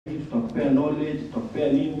tutakupea knowledge,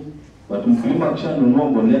 tutakupea nini, but mkulima akishanunua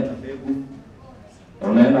mbolea na mbegu,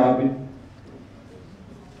 unaenda wapi?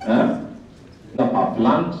 Per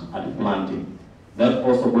plant at planting. That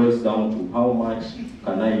also boils down to how much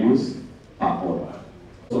can I use per order.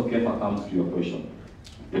 So Kefa comes to your question,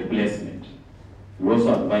 the placement. We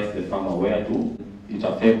also advise the farmer where to, it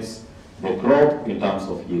affects the crop in terms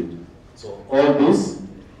of yield. So all this,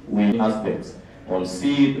 we aspects on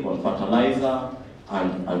seed, on fertilizer,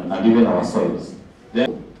 and even our soils.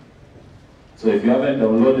 Then, so if you haven't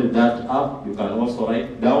downloaded that app, you can also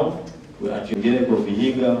write down. We're actually getting for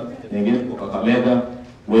Vihiga, and Kakamega.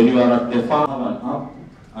 When you are at the farm, have an app,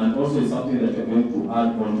 and also it's something that you're going to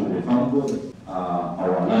add on to the farm board,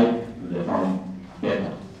 our life to the farm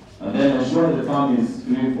better. And then ensure the farm is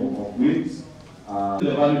free from weeds.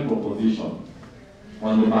 The value proposition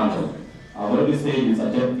on the bundle. I've already said it's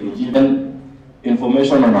a 10 kg. Then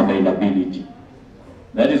information on availability.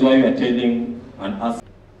 That is why we are telling and asking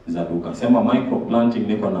that ukasema micro planting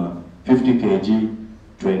niko na 50 kg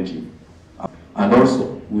 20. And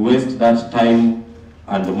also we waste that time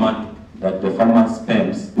and the money that the farmer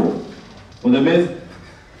spends for the maize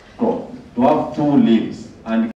crop to have 2 leaves.